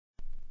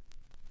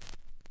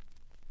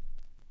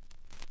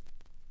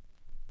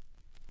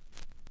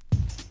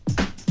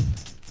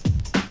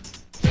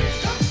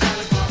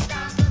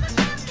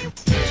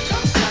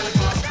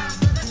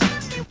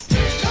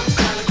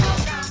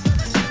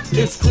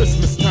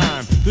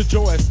time, the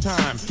joyous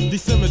time,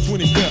 December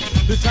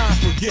 25th, the time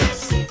for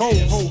gifts. Ho,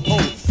 ho, ho,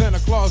 Santa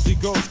Claus, he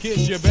goes,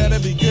 kids, you better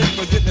be good,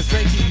 for goodness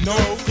sake, he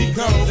knows. He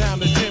comes down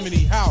the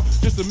chimney, how?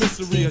 Just a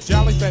mystery, a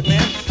jolly fat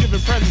man,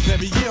 giving presents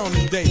every year on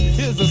this day.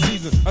 Here's a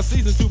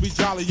season to be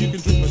jolly, you can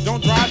drink, but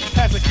don't drive,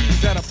 pass the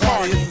keys at a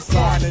party. It's a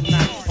Saturday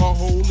night, a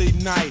holy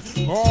night,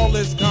 all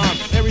is calm,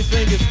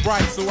 everything is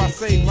bright, so I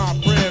say my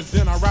prayers,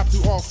 then I rap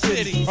to all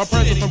cities. A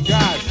present from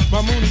God,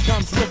 my Mooney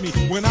comes with me.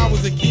 When I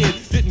was a kid,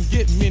 didn't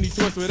get many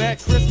toys, but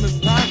at Christmas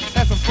time,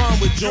 had some fun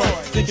with joy.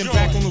 Thinking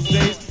back on those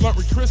days, learned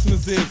what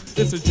Christmas is.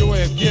 It's a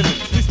joy of giving,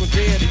 at least one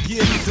day of the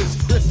year, 'cause it's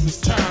Christmas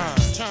time.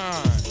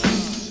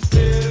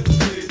 Tis the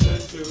season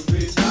to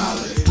be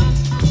jolly.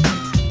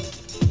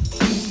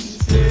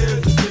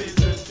 Tis the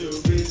season to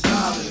be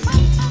jolly.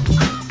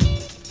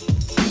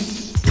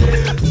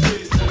 Tis the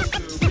season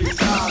to be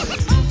jolly.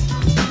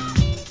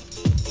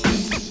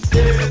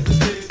 Tis the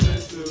season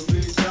to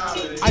be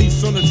jolly.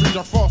 Ice on the tree,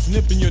 drop frost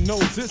nipping your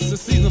nose. It's the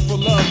season for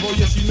love. Oh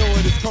yes, you know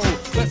it is cold.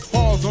 Let's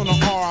pause on a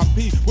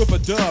R.I.P. with a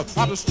dub.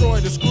 I destroy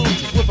the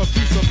Scrooge with a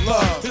piece of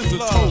love. Here's a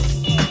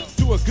toast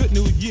to a good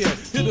new year.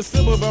 Hear the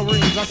silver bell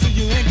rings. I see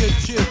you in good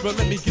cheer, but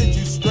let me get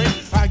you straight.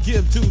 I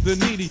give to the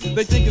needy.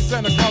 They think it's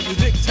Santa Claus, the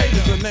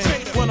dictator's the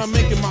name. When I'm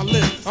making my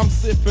list, I'm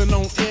sipping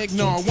on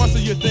eggnog. Once a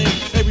year thing,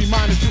 a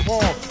reminder to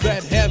all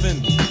that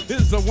heaven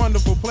is a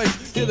wonderful place.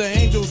 Hear the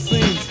angels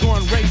sing,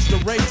 going race to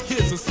race.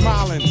 Kids are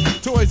smiling,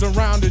 toys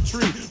around the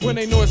tree. When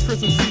they know it's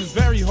Christmas Eve, it's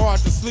very hard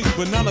to sleep,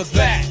 but none of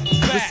that.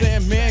 The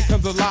Sandman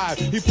comes alive.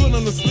 He put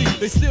them to sleep.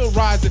 They still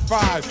rise at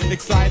 5.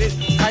 Excited,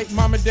 hype,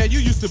 mom and dad. You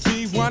used to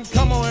be one.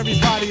 Come on,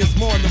 everybody, it's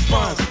more than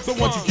fun. So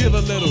once you give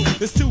a little,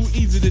 it's too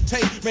easy to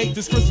take. Make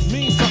this Christmas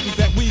mean something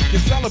that we can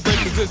celebrate,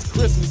 'cause it's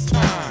Christmas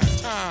time.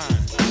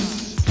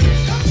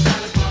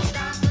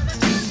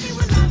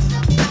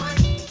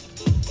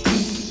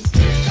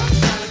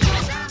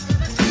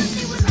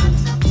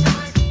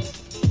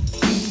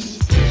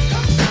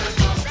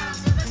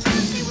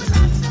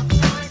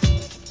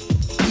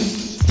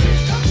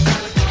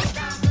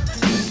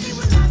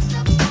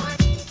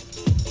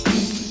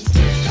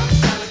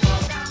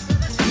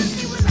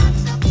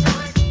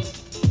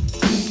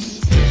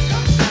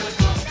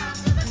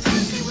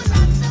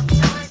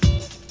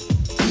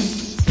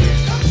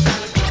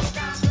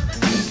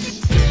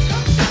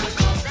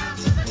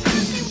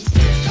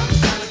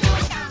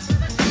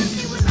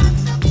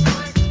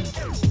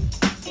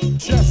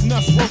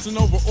 Chestnuts roasting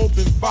over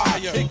open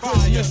fire. A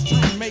Christmas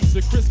tree makes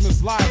the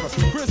Christmas liver.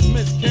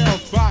 Christmas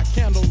carols by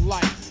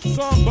candlelight.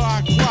 Sung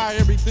by choir,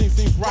 everything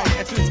seems right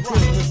at this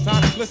Christmas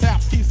time. Let's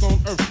have peace on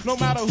earth, no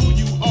matter who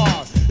you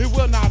are. It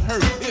will not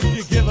hurt if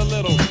you give a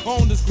little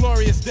on this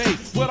glorious day.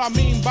 What I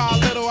mean by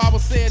little, I will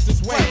say it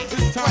this way.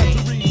 It's time to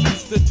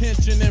release the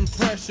tension and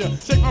pressure.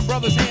 Shake my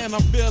brother's hand,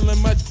 I'm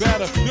feeling much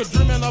better. You're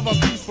dreaming of a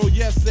peaceful,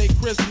 yes, say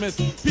Christmas.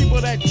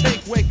 People that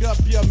take, wake up,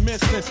 you're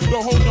missing.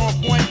 The whole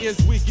darn point is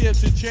we give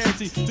to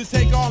charity. To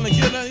take all and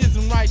give it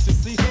isn't right, you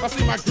see. I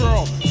see my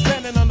girl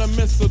standing under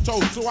mistletoe,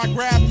 so I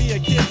grab me a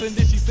kiss and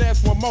then she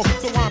says one more.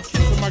 So I'm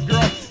kissing my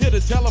girl, hear the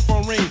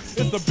telephone ring.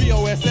 It's the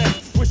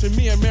BOSS wishing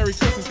me a Merry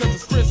Christmas, 'cause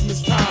it's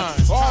Christmas time.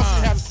 All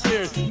should have a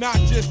spirit, not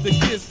just the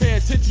kids. Pay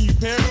attention, you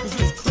parents, 'cause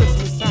it's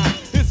Christmas time.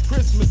 It's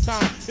Christmas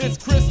time. It's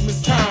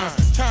Christmas time.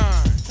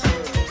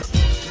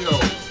 Yo,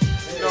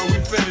 we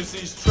finished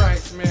these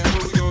tracks, man.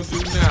 What we gonna do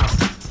now?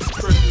 It's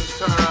Christmas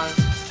time.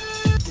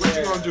 What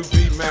you gonna do,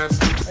 beat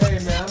master? Hey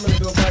man, I'm gonna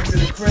go back to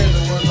the crib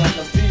and work on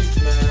the beats,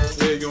 man.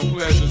 Yeah, you gonna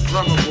play as a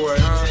drummer boy,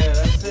 huh? Yeah,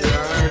 that's it.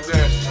 Yeah, I heard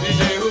that.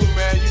 DJ who,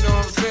 man? You know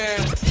what I'm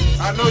saying?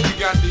 I know you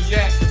got the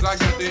yak, 'cause I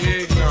got the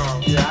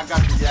eggnog. Yeah, I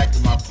got the yak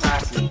in my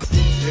pocket.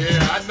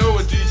 Yeah, I know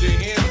what DJ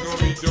Han's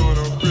gonna be doing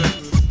on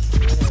Christmas.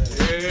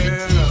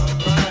 Yeah.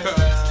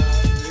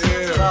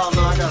 I don't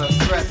know, I got a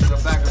stress in the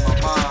back of my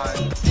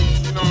mind.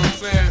 You know what I'm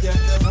saying?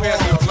 We had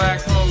the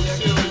black hole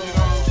chillin', you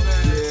know what I'm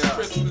saying? Yeah.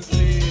 Christmas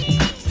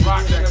Eve,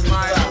 rockin' the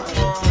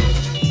microphone.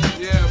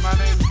 Yeah, my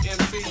name is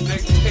MC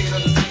Dictator,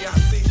 the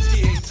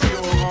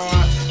DICTATOR.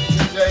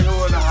 DJ Who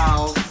in the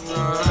house.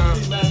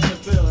 Master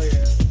Bill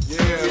here.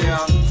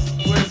 Yeah.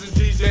 Where's the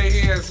DJ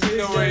Hands? We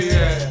know where he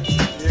at.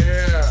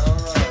 Yeah.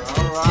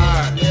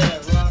 Alright.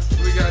 Yeah, rock.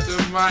 We got the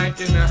mic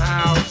in the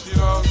house, you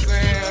know what I'm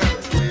saying?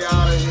 We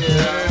out of here.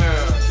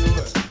 Yeah. Do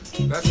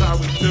it. That's how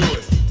we do it.